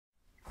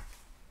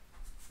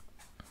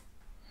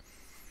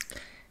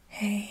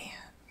Hey,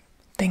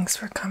 thanks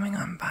for coming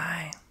on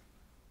by.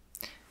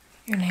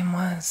 Your name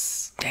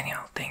was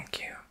Danielle,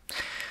 thank you.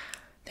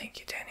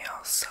 Thank you,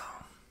 Danielle. So,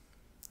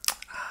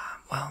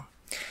 well,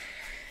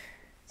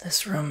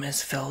 this room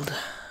is filled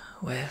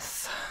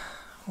with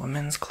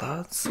women's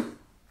clothes.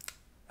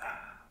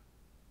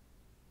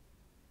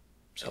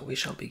 So we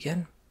shall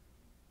begin.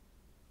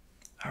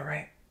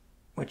 Alright,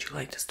 would you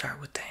like to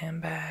start with the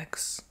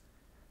handbags,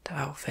 the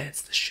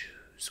outfits, the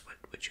shoes? What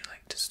would you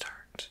like to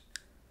start?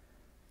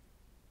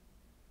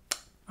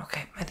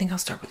 Okay, I think I'll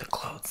start with the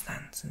clothes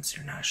then, since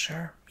you're not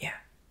sure. Yeah.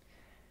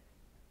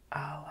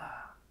 I'll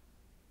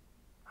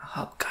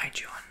help guide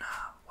you on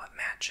what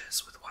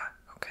matches with what,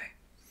 okay?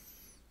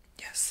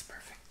 Yes,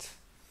 perfect.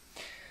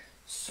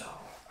 So,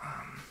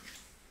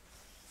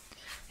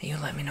 you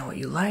let me know what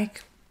you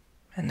like,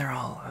 and they're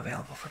all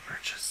available for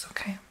purchase,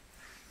 okay?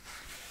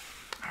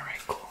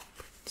 Alright, cool.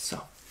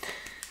 So,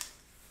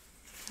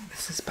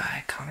 this is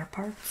by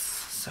Counterparts.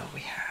 So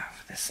we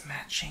have this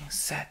matching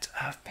set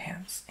of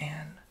pants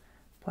and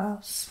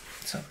blouse.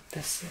 So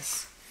this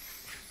is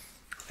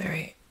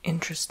very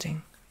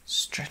interesting,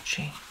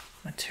 stretchy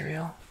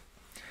material.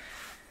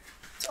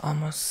 It's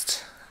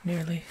almost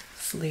nearly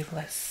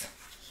sleeveless,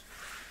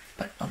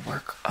 but a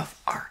work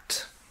of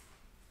art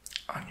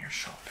on your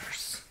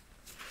shoulders.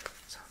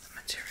 So the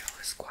material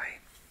is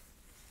quite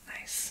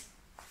nice.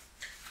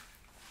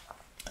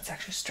 It's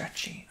actually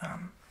stretchy,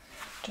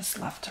 just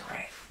left to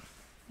right.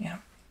 Yeah.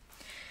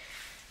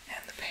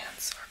 And the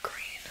pants are green.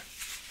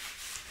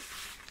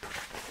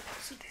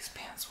 So these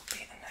pants will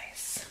be a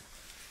nice,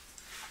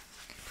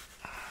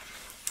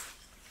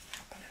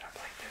 open it up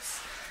like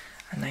this,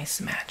 a nice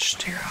match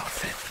to your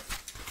outfit.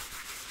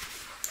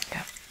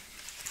 Yep.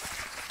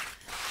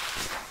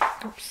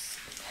 Oops.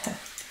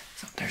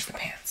 So there's the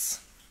pants.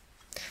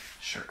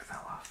 Shirt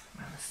fell off,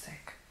 my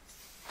mistake.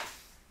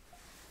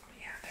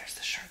 Yeah, there's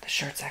the shirt. The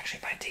shirt's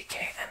actually by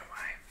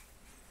DKNY.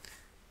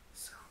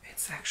 So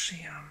it's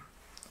actually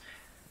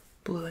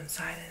blue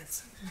inside and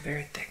it's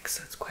very thick,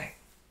 so it's quite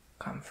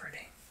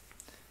comforting.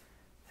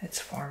 It's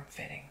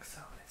form-fitting, so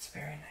it's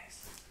very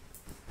nice.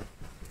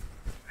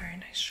 Very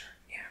nice shirt,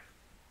 yeah.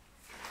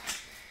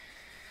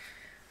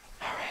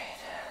 Alright,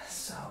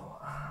 so,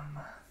 I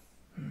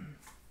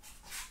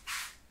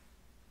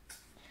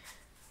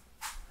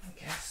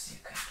guess you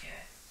could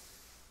get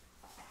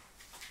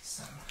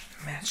some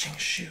matching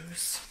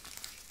shoes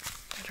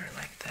that are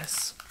like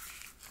this.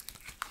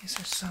 These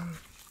are some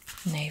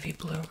navy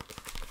blue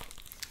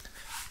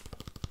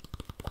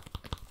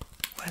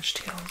wedged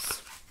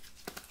heels.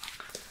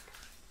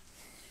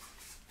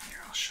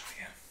 Here, I'll show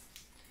you.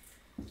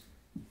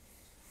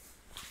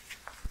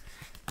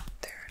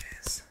 There it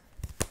is.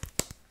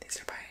 These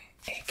are by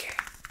AK.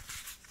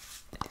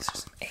 These are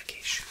some AK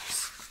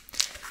shoes.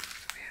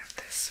 We have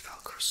this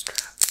Velcro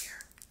strap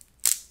here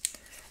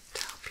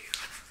to help you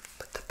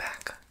put the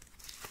back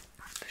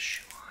of the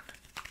shoe on.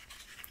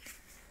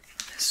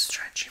 This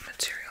stretchy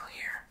material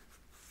here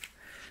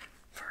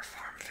for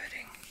form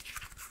fitting.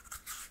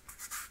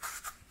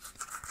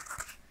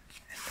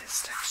 And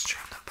this texture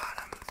on the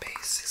bottom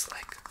base is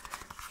like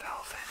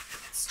velvet,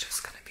 and it's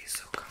just going to be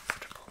so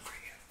comfortable for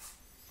you.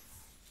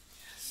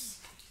 Yes.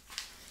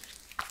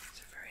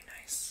 These are very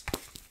nice,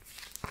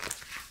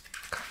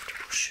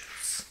 comfortable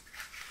shoes.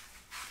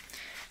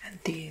 And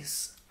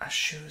these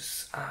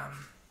shoes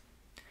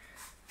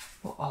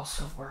will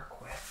also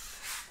work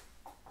with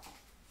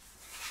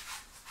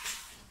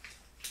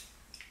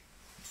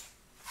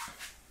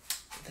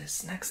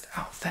this next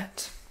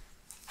outfit.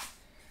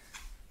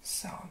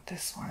 So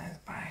this one is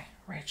by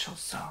Rachel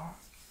So,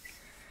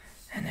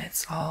 and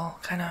it's all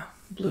kind of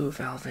blue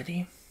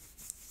velvety,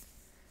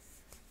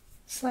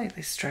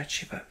 slightly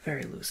stretchy but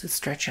very loose. It's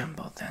stretchy on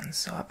both ends,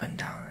 so up and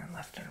down and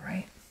left and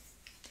right.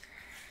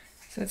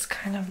 So it's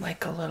kind of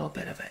like a little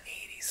bit of an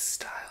 80s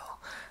style.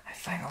 I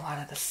find a lot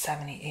of the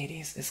 70s,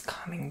 80s is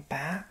coming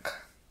back,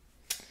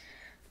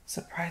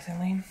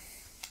 surprisingly.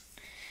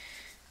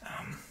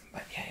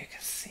 But yeah, you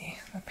can see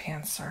the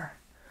pants are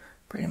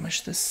pretty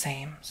much the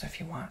same. So if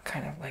you want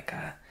kind of like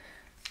a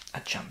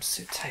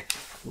jumpsuit type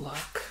of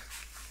look,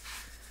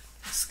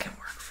 this can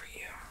work for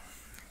you.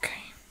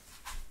 Okay.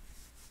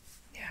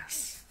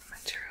 Yes, the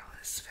material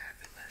is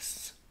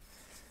fabulous.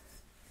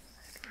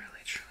 It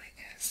really, truly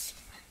is,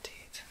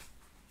 indeed.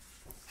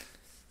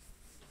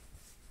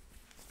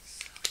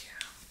 So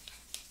yeah.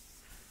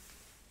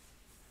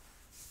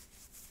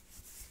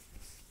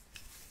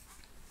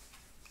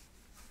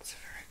 It's a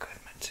very good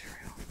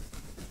material.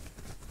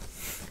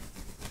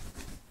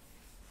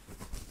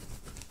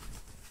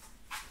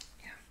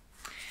 Yeah.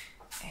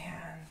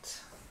 And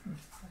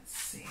let's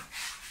see.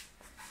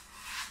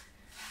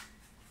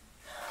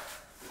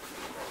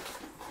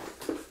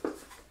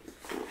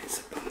 I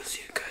suppose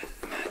you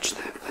could match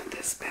that with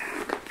this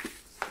bag.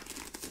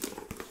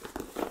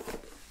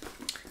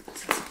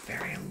 This has a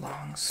very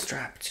long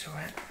strap to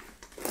it.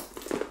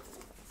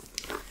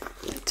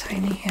 A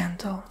tiny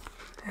handle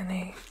and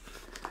a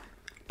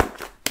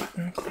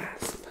button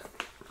clasp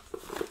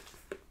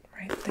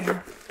right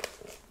there.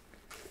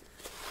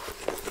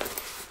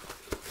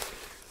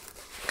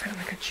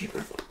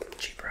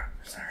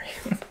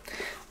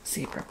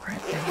 zebra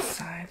print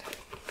inside.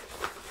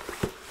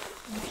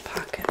 Little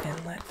pocket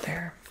inlet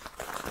there.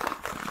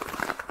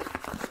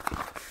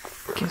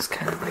 Gives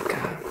kind of like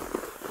a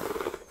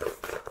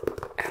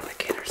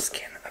alligator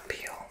skin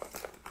appeal.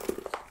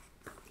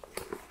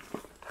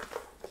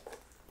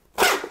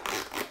 The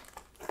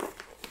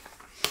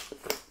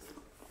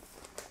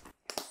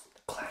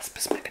clasp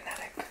is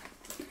magnetic,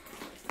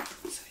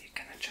 so you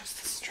can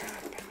adjust the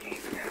strap, and you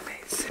even have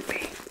a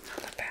zippy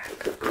on the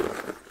back.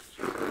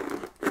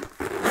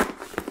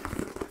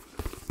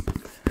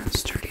 And a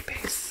sturdy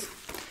base.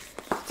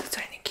 It's a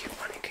tiny cute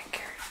one you can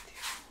carry with you.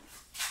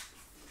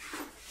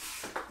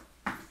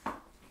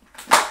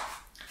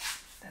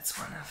 That's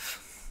one of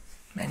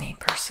many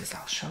purses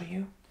I'll show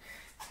you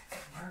that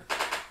can work.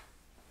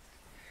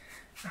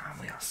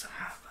 We also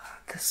have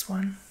this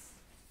one,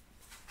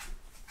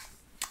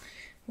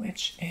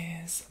 which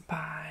is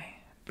by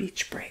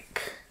Beach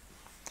Break.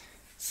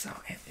 So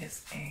it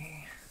is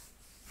a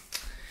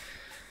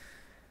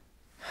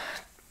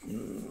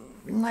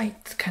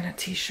light kind of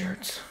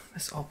t-shirt.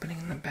 This opening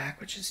in the back,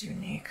 which is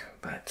unique,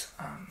 but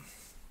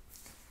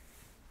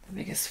the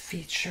biggest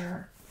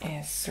feature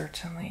is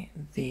certainly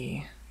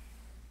the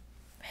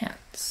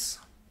pants.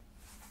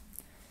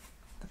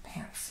 The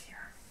pants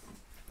here.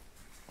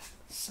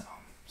 So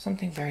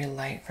something very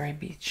light, very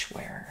beach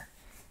wear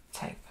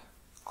type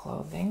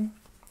clothing.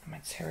 The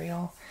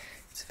material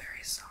is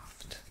very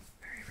soft,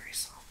 very, very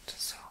soft.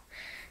 So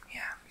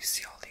yeah, you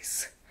see all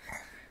these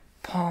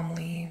palm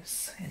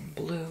leaves in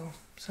blue.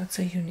 So it's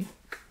a unique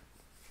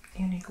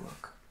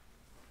look.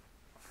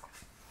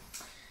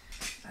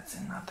 That's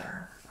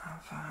another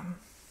of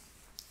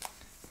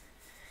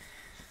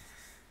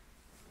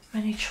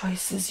many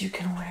choices you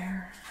can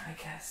wear, I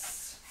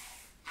guess.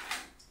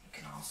 You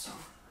can also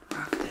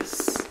rock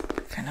this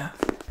kind of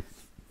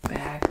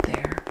bag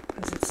there,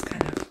 because it's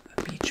kind of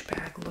a beach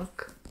bag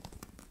look.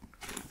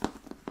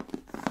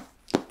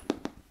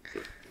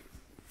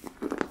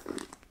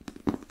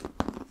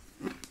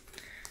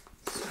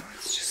 So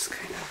it's just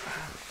kind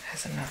of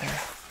has another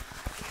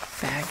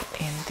bag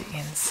in the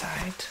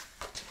inside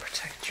to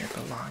protect your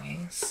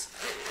belongings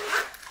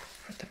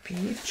for the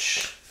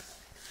beach.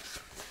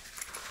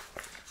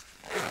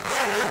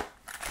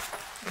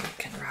 You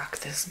can rock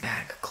this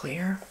bag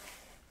clear,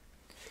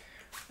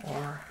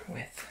 or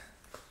with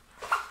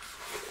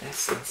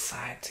this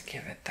inside to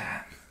give it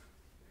that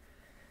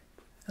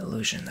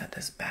illusion that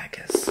this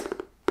bag is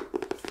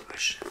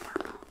plush and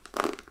purple.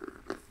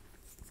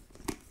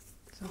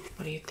 So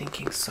what are you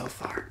thinking so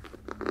far?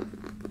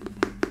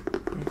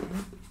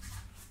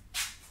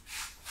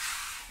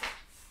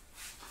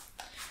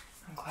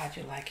 I'm glad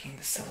you're liking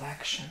the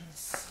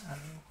selections.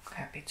 I'm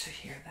happy to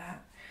hear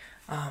that.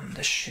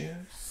 The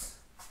shoes,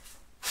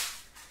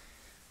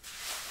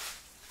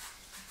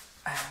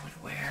 I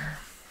would wear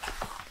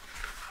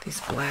these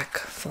black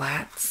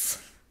flats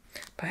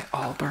by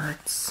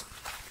Allbirds.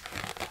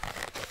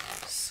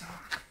 So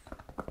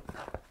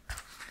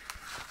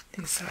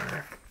these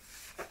are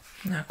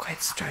not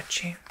quite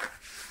stretchy,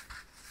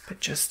 but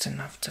just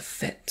enough to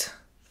fit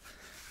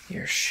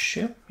your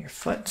shoe, your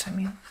foot, I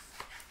mean.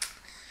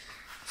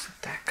 So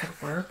that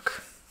could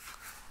work.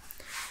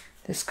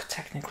 This could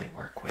technically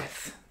work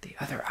with the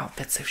other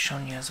outfits I've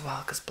shown you as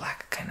well, because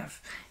black kind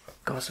of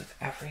goes with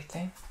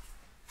everything.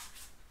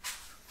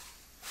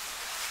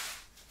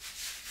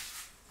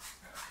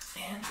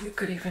 And you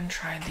could even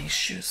try these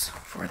shoes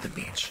for the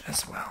beach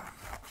as well.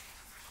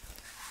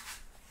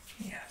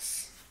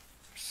 Yes.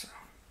 So.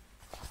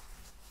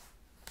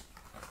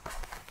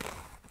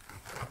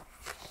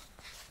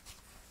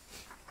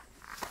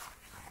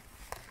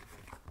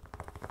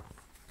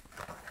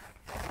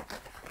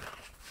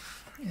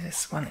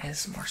 This one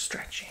is more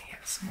stretchy,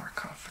 yes, more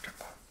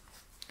comfortable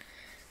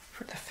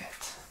for the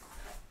fit.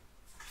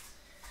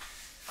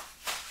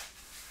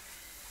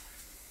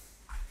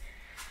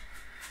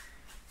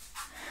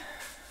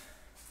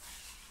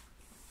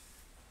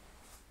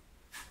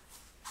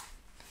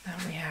 Then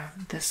we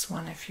have this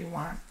one if you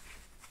want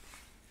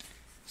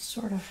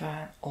sort of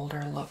an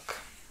older look.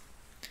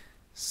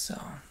 So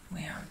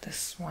we have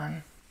this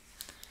one.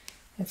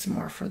 It's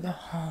more for the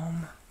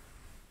home.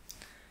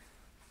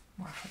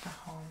 More for the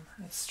home.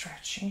 It's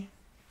stretchy,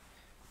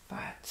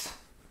 but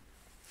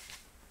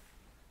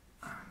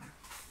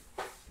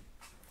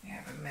we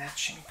have a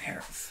matching pair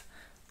of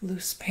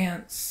loose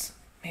pants.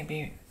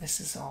 Maybe this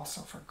is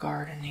also for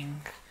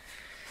gardening.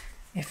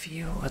 If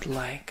you would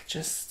like,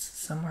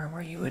 just somewhere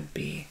where you would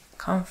be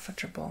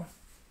comfortable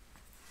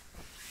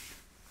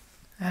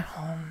at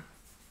home.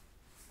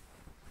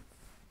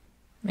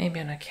 Maybe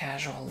on a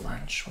casual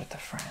lunch with a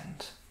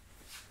friend.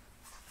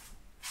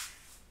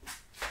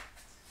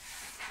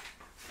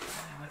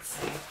 I would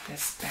say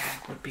this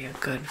bag would be a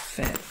good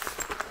fit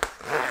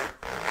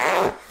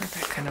for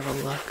that kind of a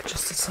look.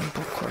 Just a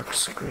simple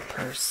corkscrew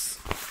purse.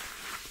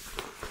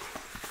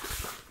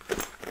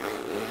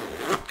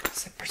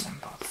 Zippers on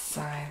both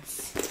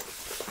sides.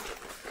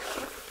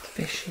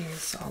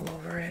 Fishies all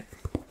over it.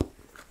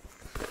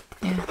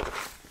 Yeah.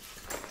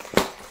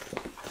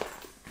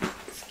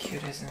 It's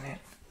in it.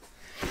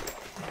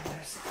 And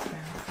there's even,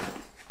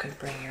 you could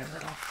bring your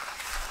little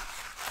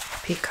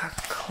peacock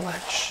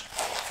clutch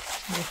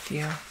with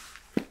you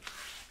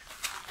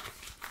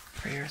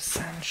for your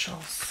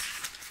essentials.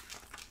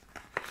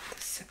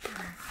 The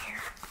zipper in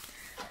here.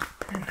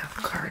 And enough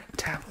card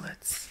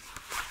tablets.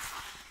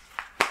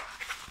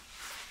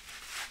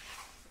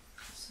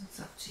 So it's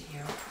up to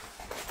you.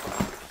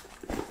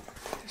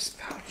 There's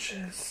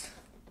pouches.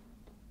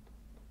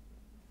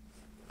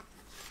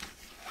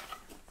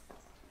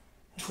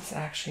 This is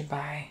actually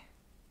by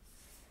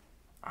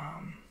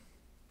I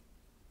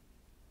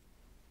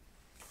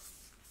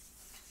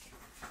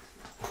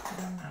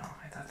don't know.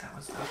 I thought that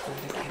was about the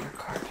indicator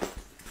card.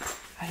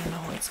 I don't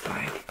know what it's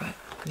by, but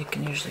you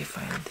can usually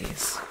find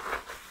these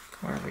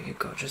wherever you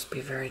go. Just be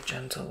very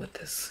gentle with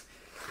this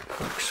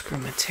corkscrew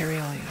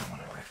material. You don't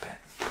want to rip it.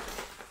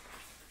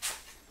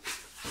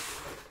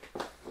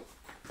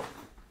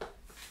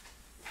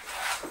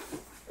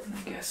 And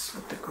I guess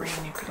with the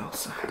green you could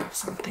also have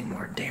something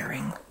more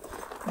daring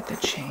with the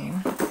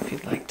chain if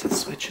you'd like to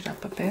switch it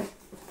up a bit.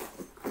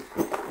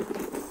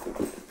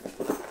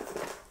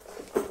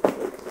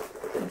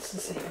 This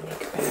is a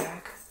unique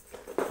bag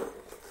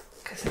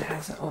because it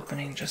has an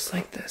opening just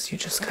like this. You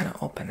just kind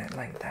of open it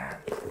like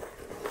that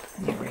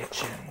and you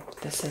reach in.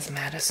 This is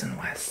Madison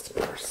West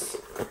purse.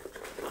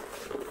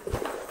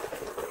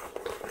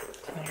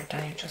 When you're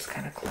done, you just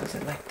kind of close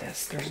it like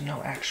this. There's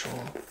no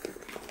actual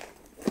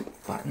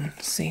button.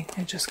 See,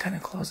 it just kind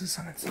of closes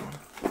on its own.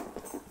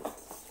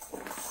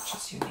 Which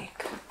is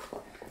unique.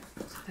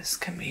 So this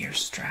can be your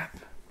strap.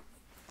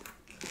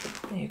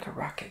 And you can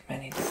rock it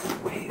many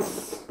different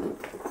ways. You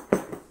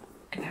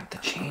can have the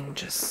chain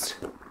just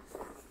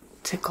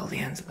tickle the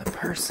ends of the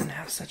purse and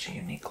have such a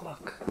unique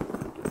look.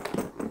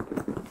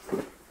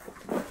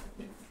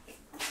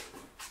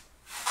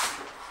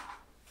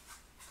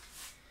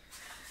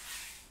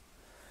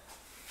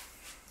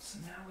 So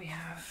now we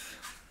have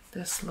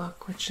this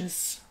look, which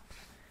is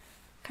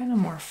kind of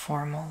more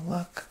formal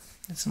look.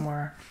 It's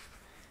more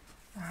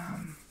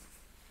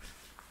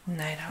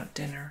night out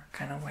dinner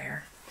kind of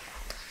wear.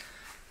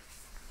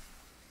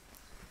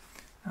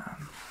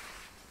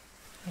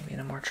 Maybe in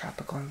a more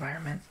tropical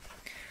environment.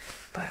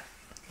 But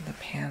the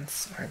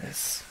pants are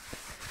this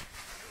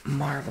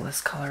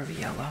marvelous color of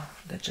yellow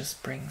that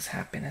just brings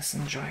happiness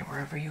and joy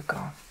wherever you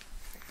go.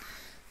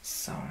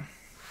 So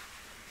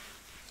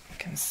you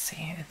can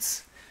see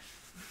it's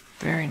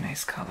very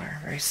nice color,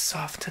 very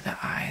soft to the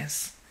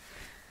eyes,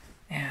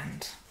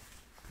 and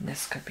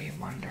this could be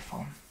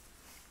wonderful.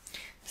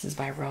 This is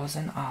by Rose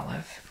and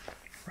Olive.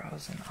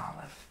 Rose and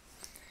Olive.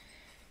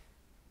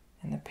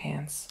 And the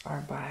pants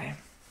are by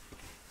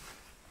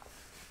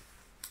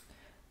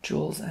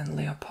Jules and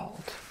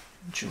Leopold.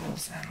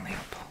 Jules and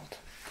Leopold.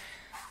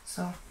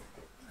 So,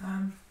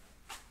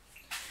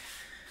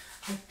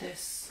 with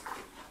this,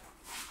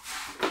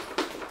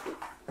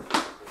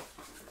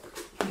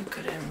 you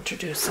could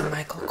introduce a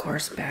Michael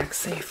Kors bag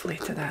safely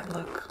to that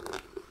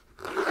look.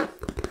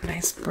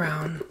 Nice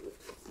brown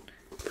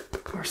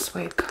or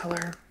suede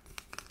color.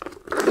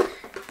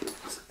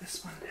 So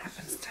this one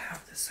happens to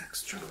have this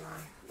extra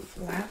long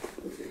flap,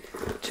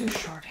 two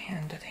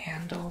short-handed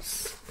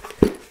handles,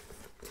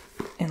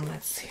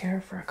 inlets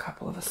here for a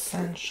couple of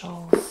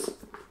essentials,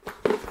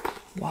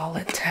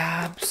 wallet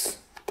tabs,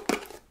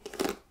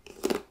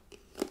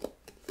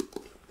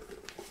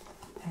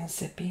 and a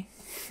zippy.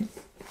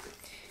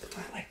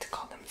 I like to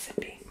call them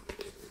zippy.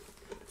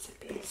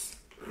 Zippies.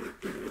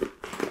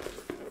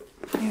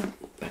 Yeah,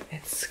 but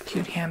it's a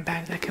cute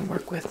handbag that can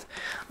work with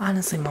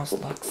honestly most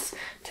looks.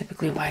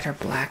 Typically white or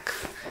black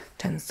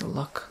tends to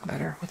look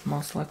better with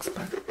most looks,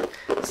 but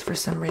for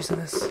some reason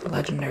this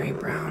legendary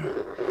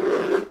brown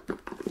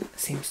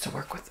seems to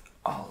work with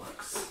all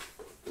looks.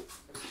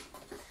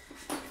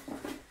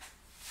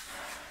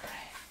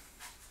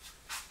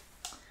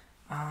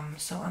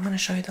 So I'm going to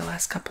show you the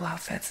last couple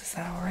outfits. Is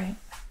that alright?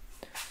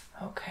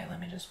 Okay,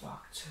 let me just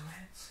walk to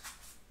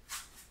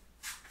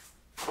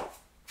it.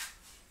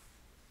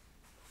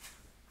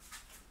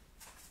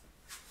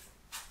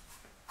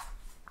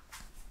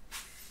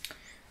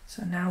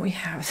 So now we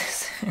have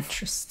this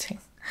interesting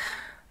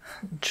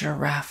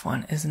giraffe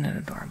one. Isn't it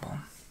adorable?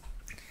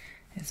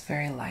 It's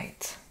very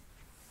light,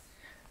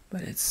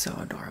 but it's so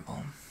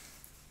adorable.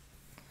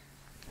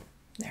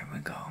 There we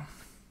go.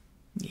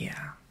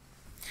 Yeah.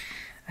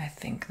 I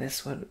think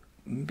this would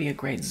be a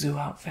great zoo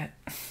outfit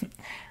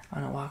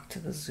on a walk to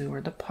the zoo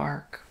or the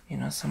park, you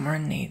know, somewhere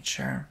in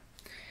nature.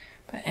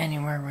 But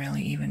anywhere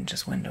really, even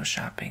just window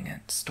shopping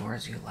at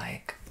stores you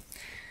like,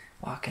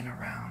 walking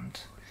around.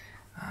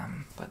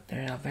 But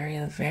they're a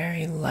very,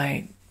 very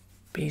light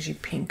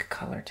beigey pink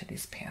color to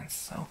these pants.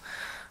 So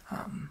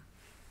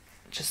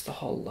just the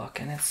whole look.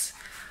 And it's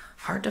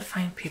hard to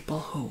find people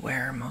who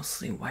wear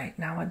mostly white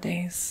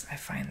nowadays. I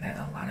find that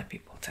a lot of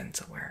people tend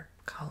to wear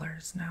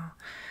colors now.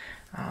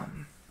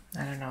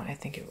 I don't know, I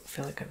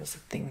feel like it was a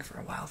thing for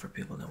a while for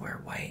people to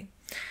wear white,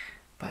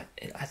 but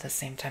at the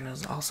same time it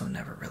was also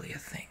never really a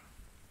thing.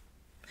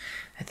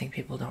 I think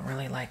people don't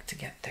really like to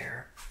get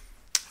their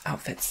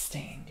outfits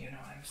stained, you know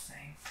what I'm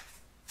saying?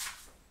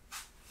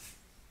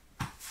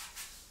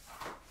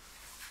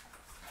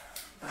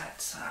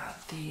 But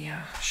the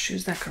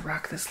shoes that could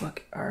rock this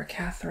look are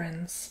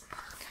Catherine's.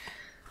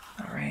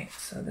 Alright,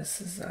 so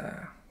this is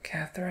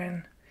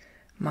Catherine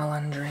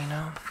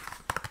Malandrino.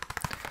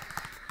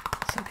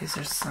 So these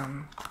are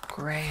some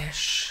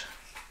grayish,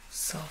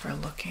 silver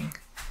looking,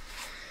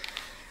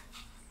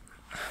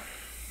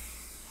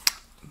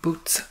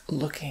 boot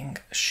looking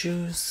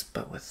shoes,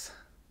 but with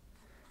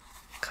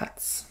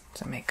cuts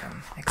to make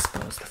them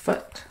expose the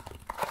foot.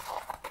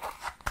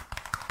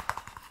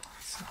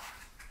 So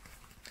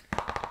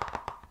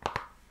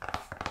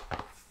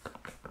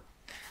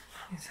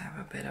these have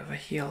a bit of a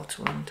heel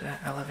to them to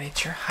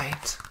elevate your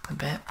height a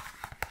bit.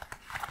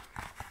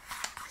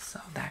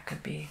 So that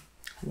could be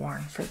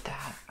worn for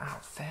that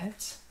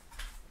outfit.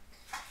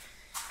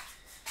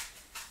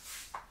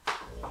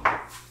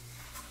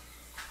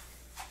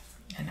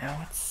 And I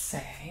would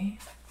say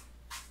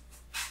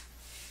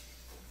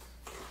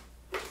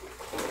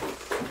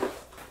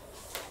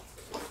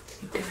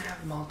you can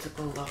have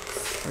multiple looks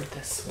for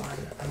this one.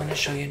 I'm going to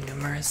show you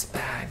numerous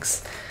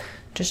bags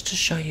just to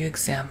show you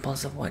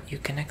examples of what you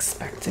can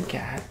expect to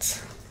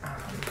get.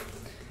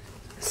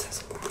 This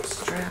has a long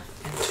strap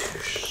and two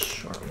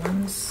short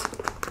ones.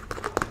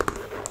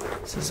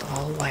 This is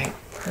all white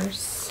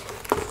purse.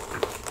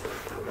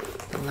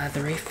 The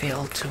leathery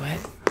feel to it.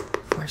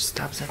 4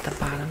 stubs at the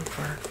bottom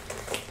for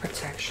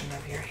protection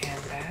of your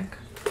handbag.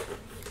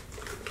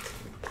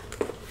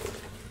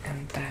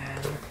 And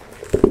then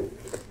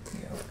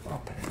you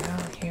open it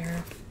out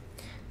here.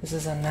 This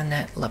is a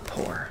Nanette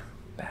Lepore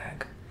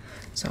bag.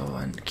 So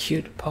a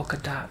cute polka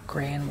dot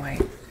gray and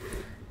white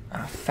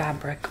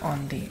fabric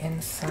on the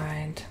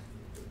inside.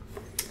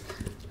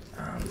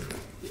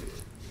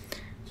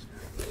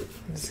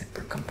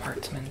 Zipper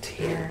compartment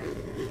here.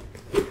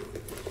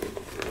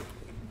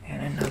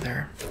 And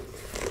another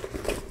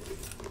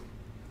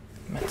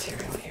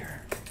material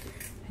here.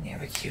 And you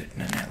have a cute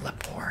Nanette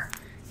Lepore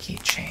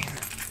keychain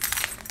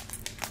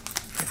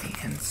for the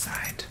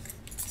inside.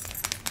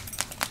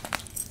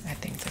 I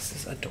think this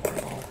is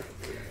adorable.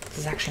 This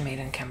is actually made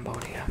in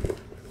Cambodia.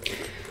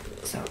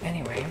 So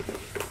anyway,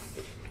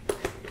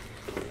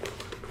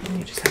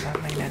 you just have a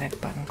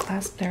magnetic button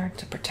clasp there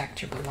to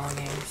protect your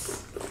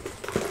belongings.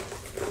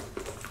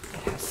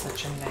 It has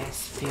such a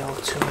nice feel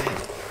to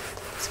it.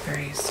 It's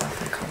very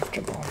soft and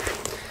comfortable.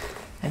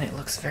 And it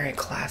looks very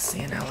classy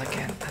and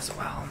elegant as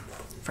well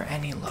for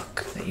any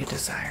look that you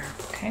desire,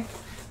 okay?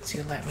 So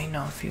you let me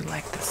know if you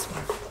like this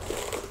one.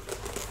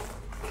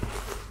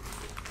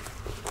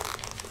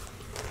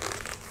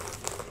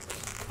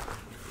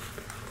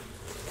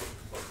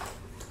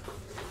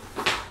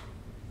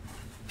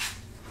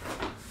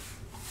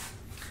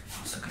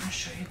 I'm also going to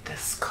show you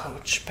this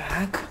Coach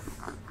bag.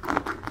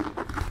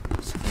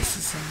 So this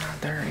is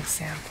another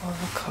example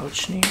of a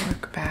Coach New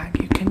York bag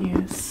you can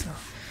use. So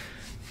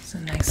it's a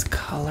nice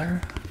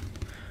color.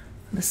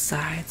 The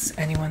sides,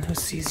 anyone who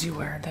sees you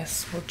wear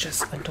this will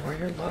just adore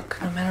your look,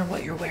 no matter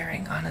what you're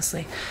wearing,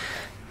 honestly.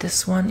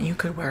 This one, you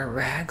could wear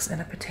rags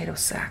and a potato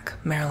sack,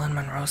 Marilyn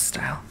Monroe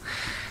style.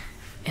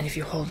 And if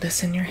you hold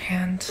this in your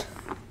hand,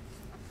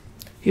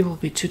 you will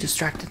be too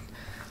distracted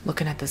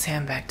looking at this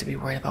handbag to be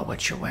worried about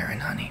what you're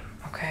wearing, honey,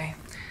 okay?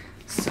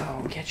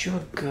 So get you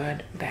a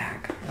good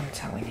bag, I'm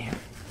telling you.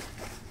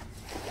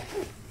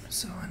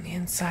 So on the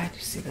inside,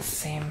 you see the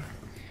same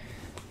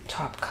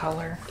top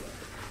color,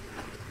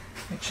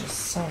 which is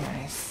so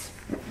nice.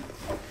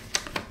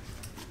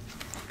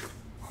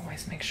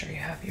 Always make sure you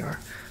have your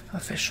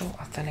official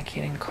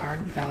authenticating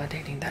card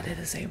validating that it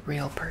is a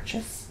real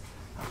purchase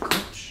of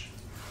Coach.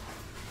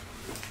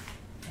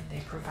 And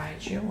they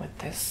provide you with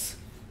this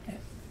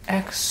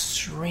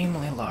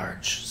extremely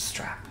large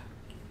strap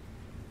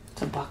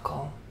to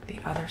buckle the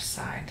other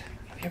side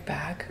of your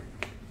bag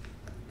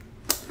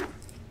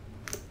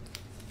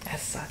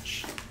as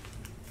such,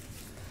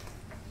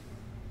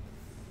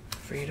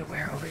 for you to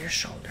wear over your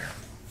shoulder.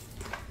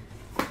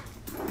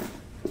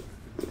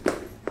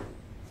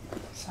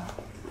 So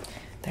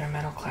there are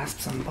metal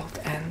clasps on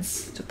both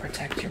ends to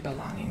protect your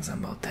belongings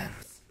on both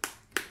ends,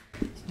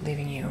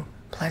 leaving you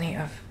plenty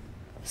of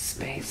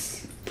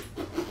space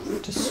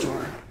to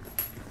store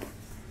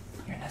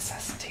your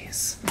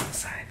necessities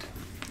inside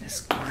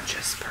this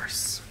gorgeous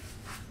purse.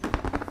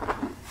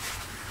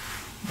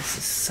 This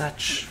is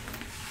such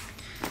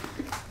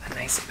a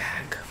nice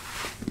bag.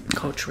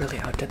 Coach really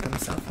outdid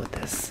themselves with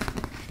this.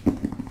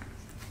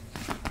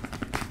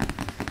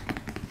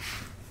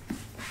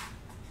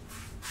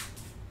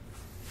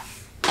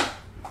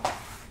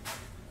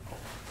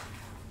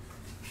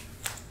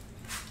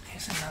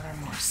 Here's another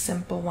more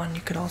simple one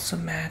you could also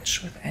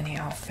match with any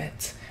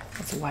outfit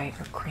that's white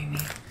or creamy.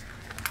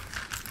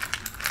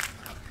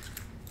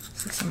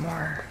 This is a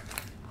more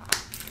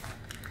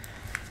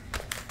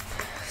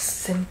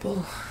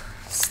simple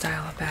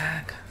style of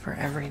bag for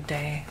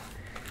everyday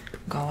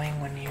going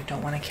when you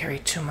don't want to carry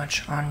too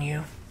much on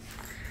you.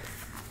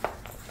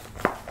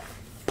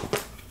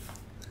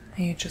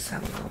 And you just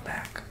have a little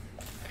bag.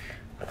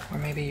 Or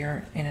maybe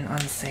you're in an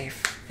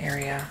unsafe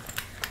area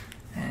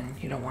and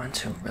you don't want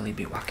to really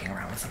be walking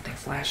around with something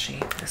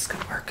flashy. This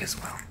could work as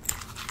well.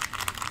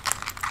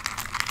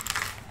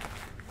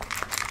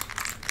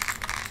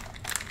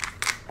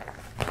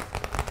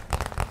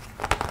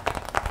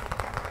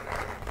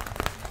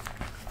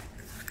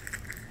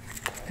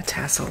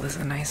 tassel is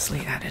a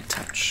nicely added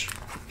touch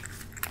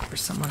for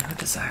someone who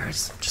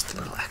desires just a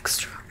little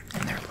extra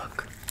in their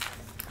look.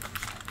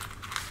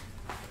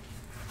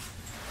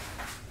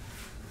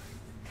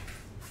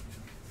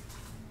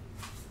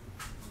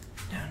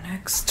 Now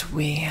next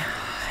we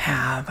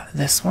have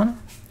this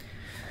one,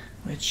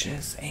 which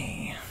is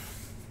a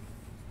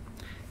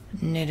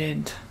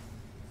knitted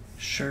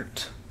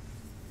shirt,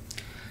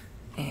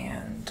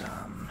 and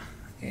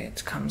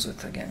it comes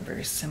with, again,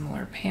 very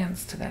similar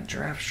pants to that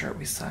giraffe shirt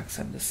we saw,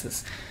 except this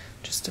is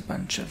just a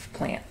bunch of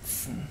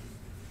plants and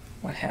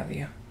what have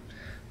you.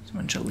 Just a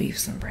bunch of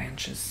leaves and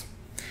branches.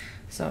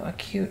 So a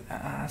cute,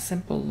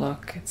 simple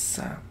look. It's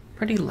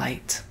pretty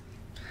light.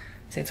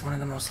 I'd say it's one of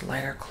the most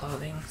lighter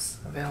clothings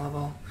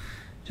available.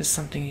 Just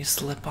something you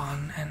slip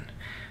on and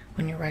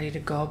when you're ready to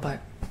go,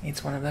 but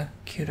it's one of the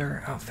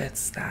cuter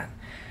outfits that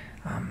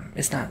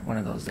it's not one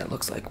of those that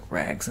looks like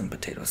rags and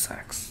potato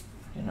sacks,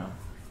 you know.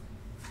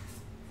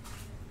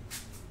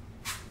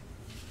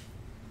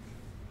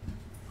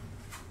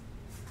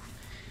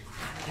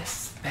 And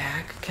this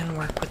bag can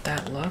work with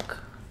that look.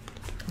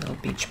 A little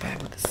beach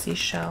bag with a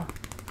seashell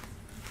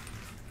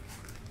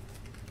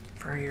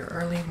for your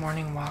early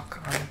morning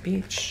walk on the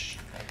beach.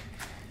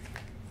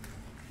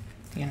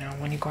 You know,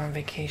 when you go on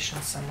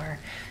vacation somewhere,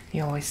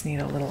 you always need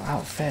a little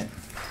outfit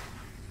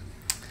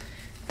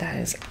that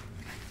is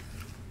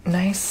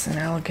nice and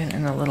elegant,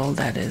 and a little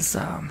that is,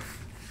 well,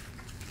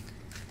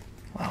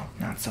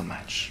 not so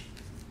much.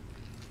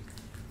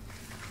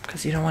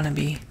 Because you don't want to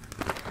be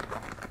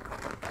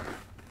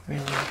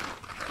really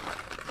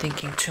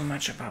thinking too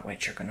much about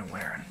what you're going to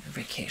wear on your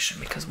vacation,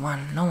 because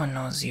one, no one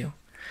knows you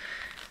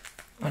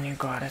when you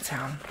go out of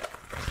town,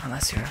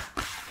 unless you're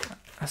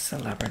a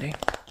celebrity.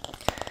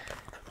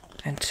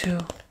 And two,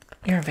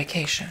 you're on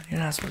vacation. You're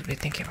not supposed to be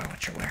thinking about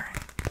what you're wearing.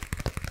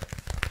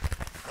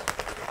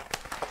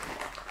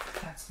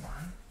 That's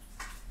one.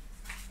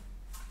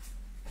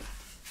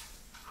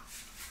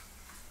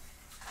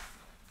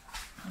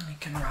 And you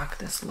can rock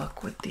this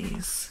look with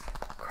these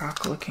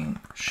croc-looking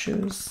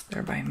shoes.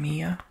 They're by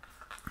Mia.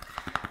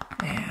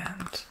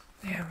 And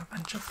they have a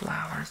bunch of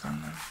flowers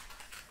on them.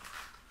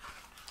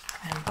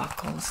 And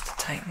buckles to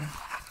tighten.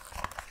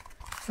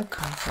 For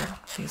comfort,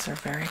 these are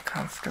very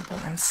comfortable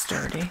and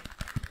sturdy,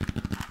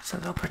 so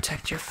they'll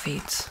protect your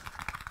feet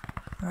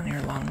on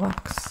your long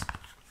walks.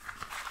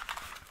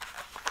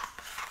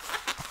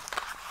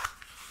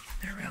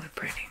 They're really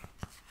pretty.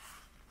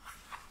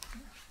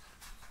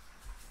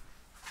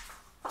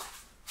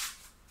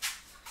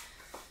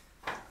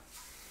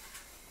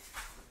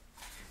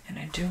 And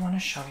I do want to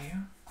show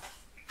you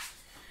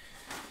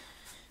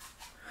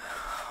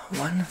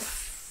one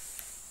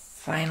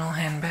final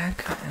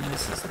handbag, and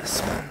this is this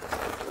one.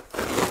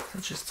 So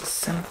just a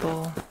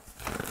simple,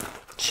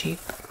 cheap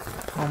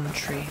home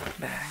tree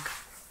bag.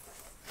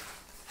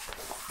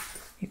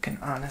 You can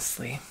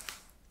honestly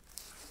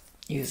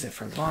use it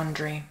for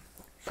laundry,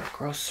 for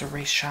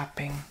grocery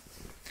shopping.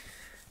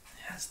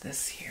 It has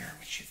this here,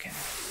 which you can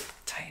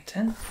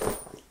tighten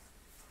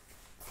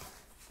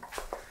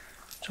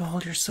to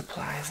hold your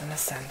supplies and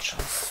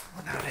essentials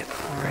without it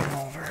pouring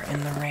over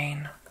in the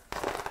rain.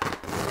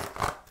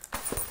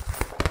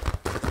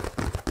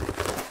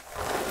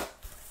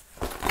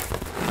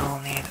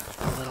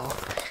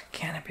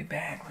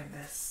 Bag like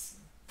this.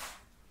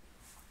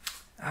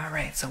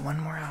 Alright, so one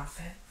more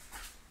outfit.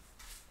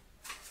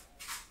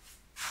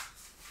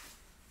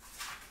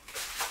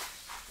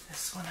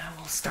 This one I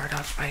will start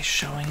off by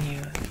showing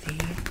you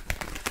the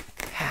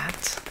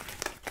hat.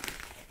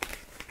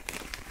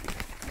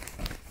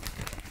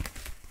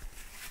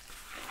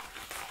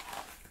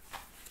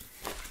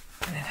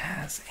 And it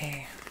has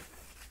a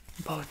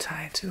bow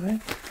tie to it,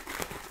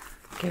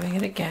 giving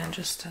it again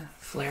just a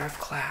flair of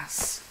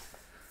class.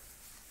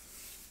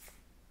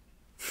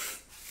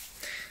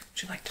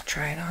 Would you like to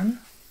try it on?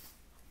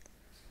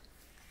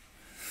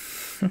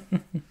 I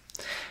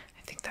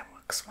think that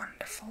looks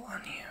wonderful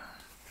on you.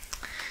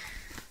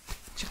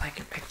 Would you like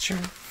a picture?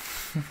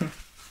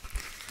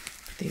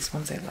 These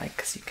ones I like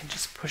because you can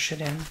just push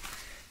it in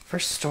for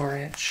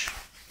storage,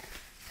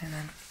 and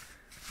then,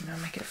 you know,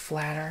 make it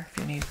flatter if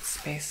you need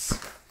space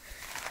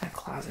in a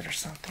closet or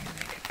something, and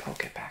you can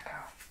poke it back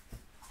out.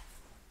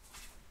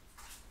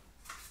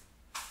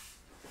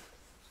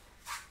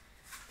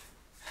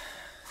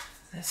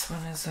 This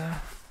one is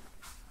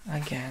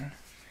again,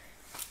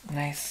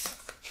 nice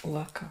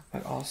look,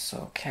 but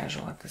also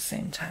casual at the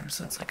same time,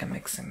 so it's like a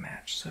mix and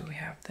match. So we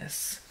have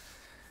this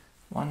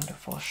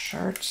wonderful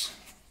shirt.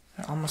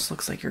 It almost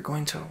looks like you're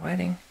going to a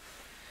wedding.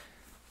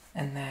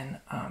 And then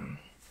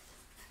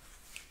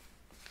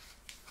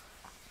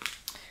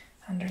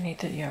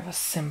underneath it you have a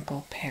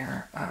simple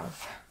pair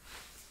of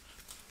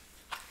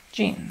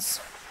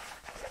jeans.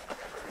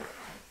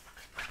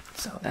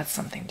 So that's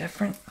something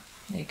different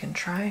that you can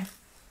try.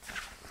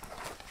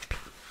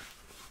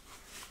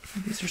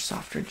 These are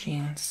softer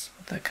jeans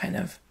with a kind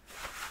of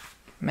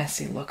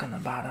messy look on the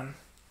bottom.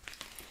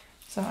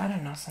 So I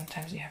don't know,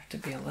 sometimes you have to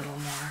be a little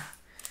more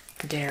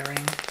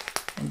daring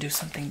and do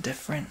something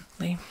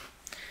differently.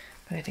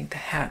 But I think the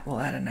hat will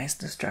add a nice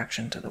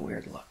distraction to the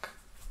weird look.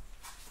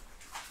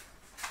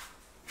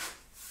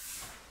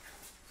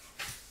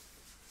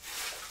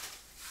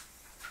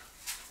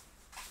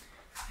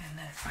 And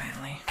then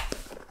finally,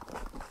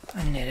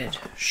 a knitted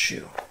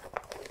shoe.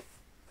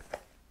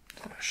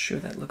 A shoe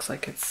that looks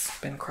like it's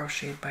been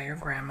crocheted by your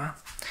grandma.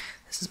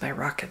 This is by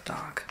Rocket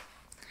Dog.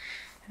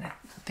 And I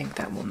think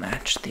that will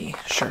match the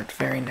shirt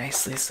very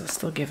nicely, so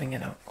still giving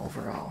it an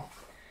overall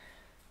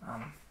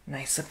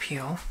nice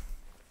appeal.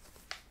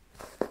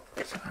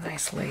 So a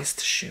nice laced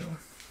shoe.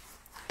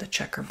 The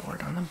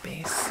checkerboard on the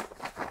base.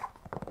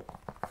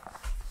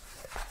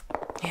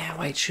 Yeah,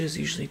 white shoes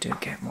usually do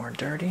get more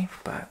dirty,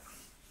 but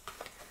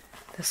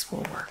this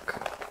will work.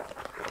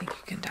 I think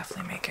you can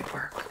definitely make it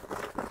work.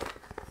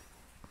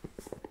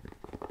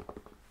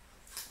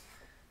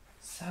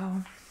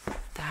 So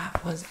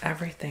that was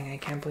everything. I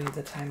can't believe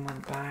the time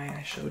went by.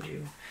 I showed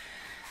you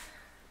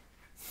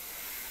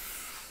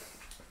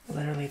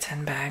literally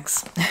 10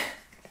 bags.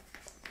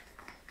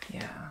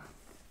 Yeah.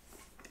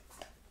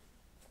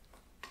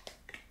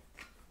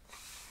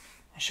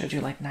 I showed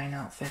you like 9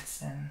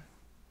 outfits and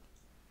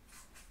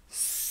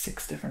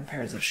 6 different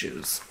pairs of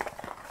shoes.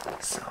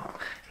 So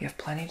you have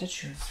plenty to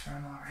choose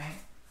from,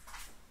 alright?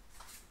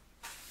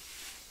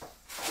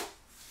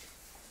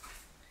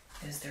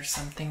 Is there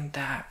something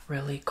that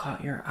really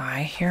caught your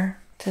eye here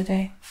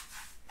today?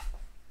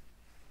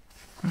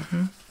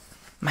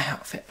 My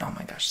outfit. Oh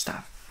my gosh,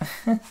 stop.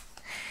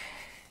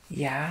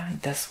 Yeah,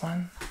 this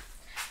one.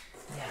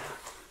 Yeah.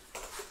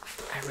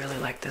 I really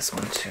like this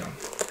one too.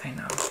 I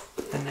know.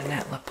 The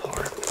Nanette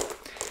Lepore.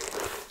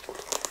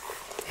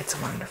 It's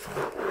wonderful.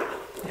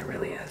 It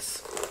really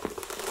is.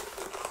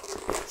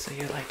 So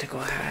you'd like to go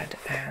ahead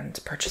and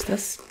purchase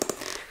this.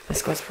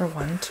 This goes for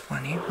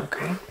 $120,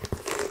 okay?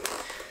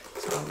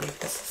 So I'll leave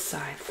this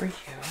aside for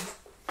you.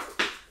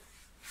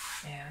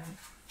 And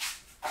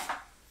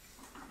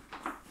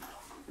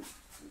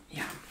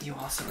yeah, you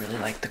also really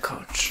like the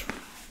Coach.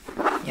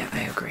 Yeah,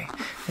 I agree.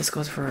 This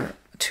goes for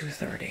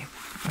 $230.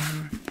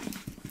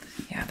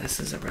 Yeah, this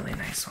is a really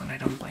nice one. I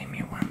don't blame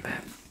you one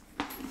bit.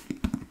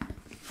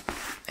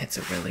 It's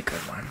a really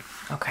good one.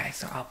 Okay,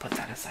 so I'll put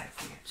that aside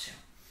for you too.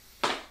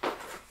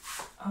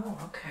 Oh,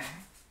 okay.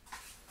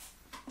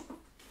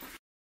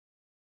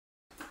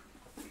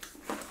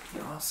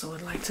 You also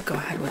would like to go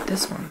ahead with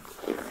this one.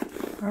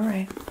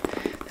 Alright.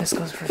 This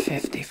goes for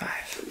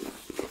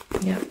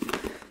 $55. Yep.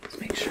 Let's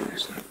make sure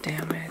there's no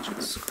damage or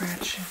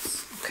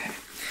scratches. Okay.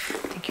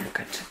 I think you're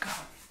good to go.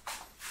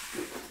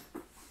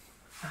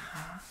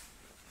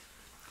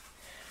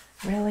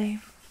 Really?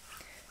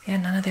 Yeah,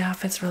 none of the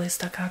outfits really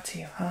stuck out to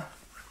you, huh?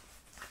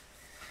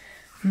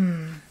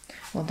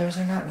 Well, those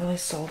are not really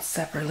sold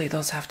separately.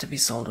 Those have to be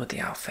sold with the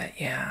outfit.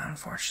 Yeah,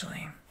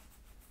 unfortunately.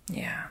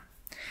 Yeah.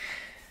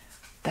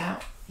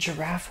 That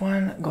giraffe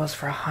one goes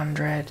for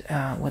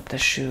 $100. With the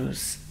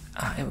shoes,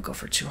 it would go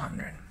for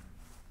 $200.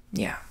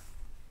 Yeah.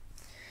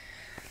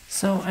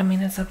 So, I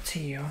mean, it's up to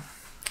you.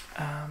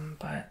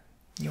 But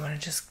you want to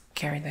just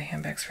carry the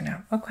handbags for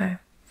now? Okay.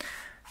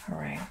 All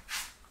right.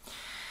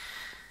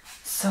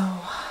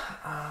 So,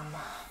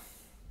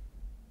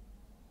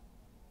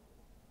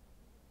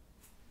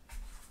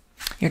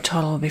 your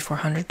total will be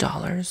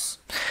 $400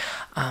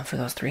 for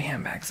those 3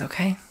 handbags,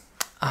 okay?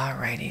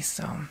 Alrighty,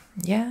 so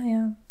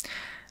yeah.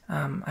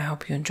 I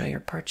hope you enjoy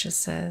your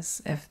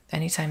purchases. If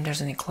anytime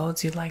there's any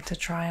clothes you'd like to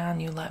try on,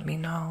 you let me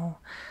know.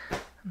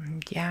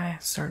 Yeah,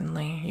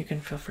 certainly. You can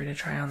feel free to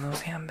try on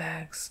those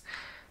handbags.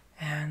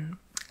 And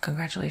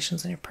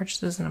congratulations on your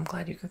purchases, and I'm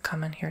glad you could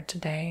come in here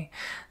today.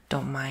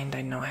 Don't mind,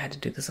 I know I had to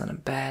do this on a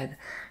bed.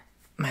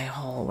 My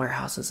whole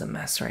warehouse is a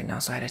mess right now,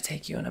 so I had to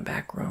take you in a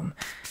back room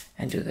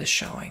and do this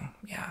showing.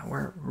 Yeah,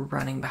 we're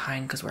running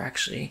behind because we're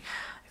actually,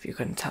 if you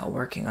couldn't tell,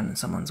 working on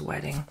someone's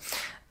wedding.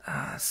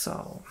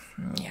 So,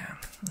 yeah,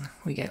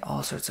 we get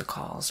all sorts of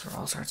calls for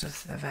all sorts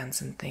of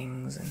events and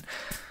things, and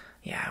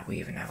yeah, we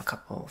even have a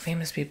couple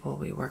famous people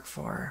we work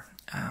for.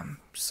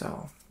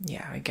 So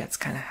yeah, it gets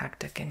kind of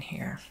hectic in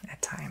here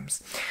at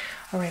times.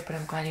 Alright, but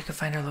I'm glad you could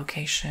find our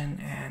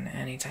location, and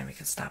anytime you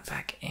can stop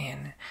back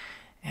in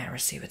and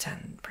receive a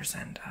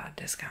 10%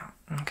 discount.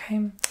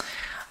 Okay?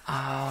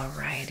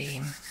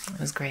 Alrighty. It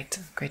was great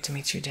to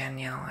meet you,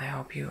 Danielle. I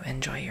hope you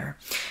enjoy your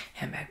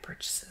handbag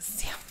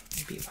purchases. Yeah,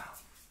 be well.